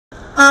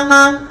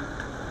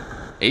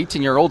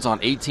18-year-olds on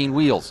 18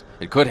 wheels.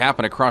 It could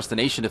happen across the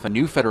nation if a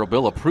new federal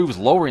bill approves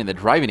lowering the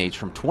driving age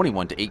from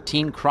 21 to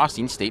 18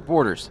 crossing state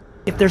borders.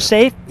 If they're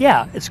safe,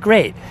 yeah, it's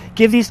great.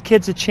 Give these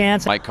kids a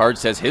chance. Mike Card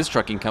says his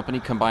trucking company,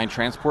 Combined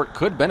Transport,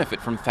 could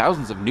benefit from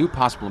thousands of new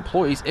possible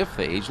employees if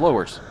the age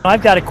lowers.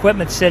 I've got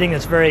equipment sitting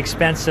that's very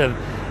expensive,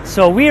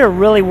 so we are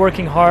really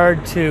working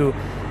hard to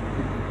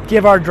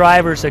give our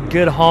drivers a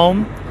good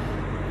home,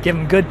 give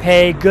them good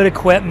pay, good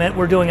equipment.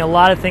 We're doing a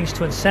lot of things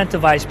to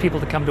incentivize people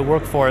to come to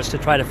work for us to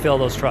try to fill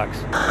those trucks.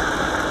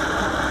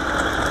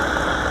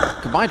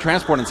 Combined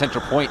Transport in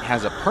Central Point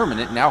has a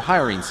permanent now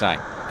hiring sign.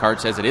 Card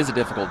says it is a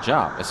difficult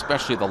job,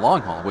 especially the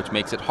long haul, which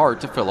makes it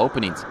hard to fill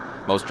openings.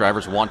 Most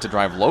drivers want to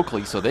drive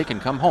locally so they can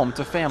come home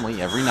to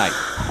family every night.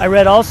 I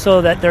read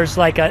also that there's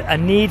like a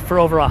need for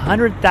over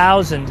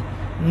 100,000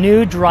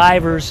 new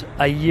drivers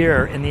a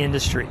year in the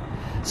industry.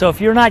 So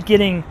if you're not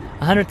getting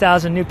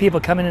 100,000 new people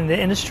coming into the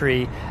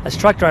industry as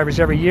truck drivers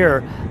every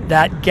year,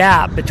 that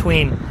gap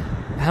between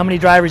how many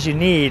drivers you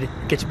need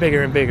gets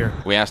bigger and bigger.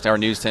 We asked our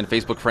News 10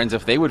 Facebook friends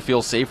if they would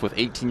feel safe with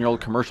 18-year-old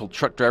commercial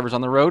truck drivers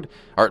on the road.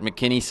 Art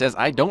McKinney says,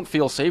 I don't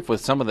feel safe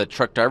with some of the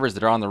truck drivers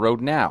that are on the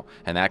road now.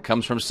 And that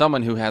comes from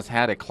someone who has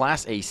had a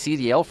Class A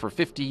CDL for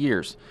 50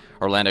 years.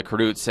 Orlando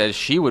Carute says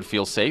she would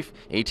feel safe.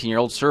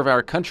 18-year-olds serve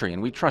our country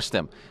and we trust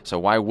them. So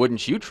why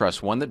wouldn't you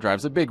trust one that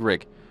drives a big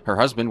rig? Her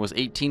husband was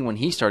 18 when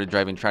he started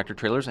driving tractor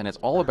trailers, and it's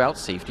all about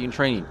safety and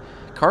training.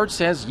 Card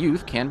says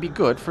youth can be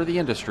good for the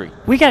industry.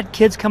 We got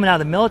kids coming out of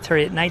the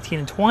military at 19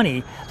 and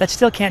 20 that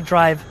still can't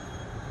drive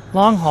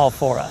long haul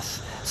for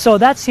us. So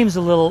that seems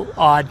a little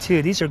odd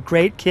too. These are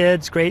great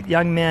kids, great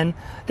young men.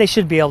 They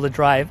should be able to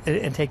drive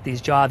and take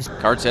these jobs.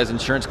 Card says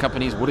insurance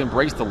companies would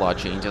embrace the law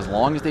change as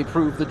long as they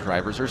prove the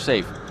drivers are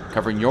safe.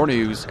 Covering your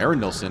news, Aaron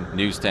Nilsson,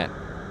 News 10.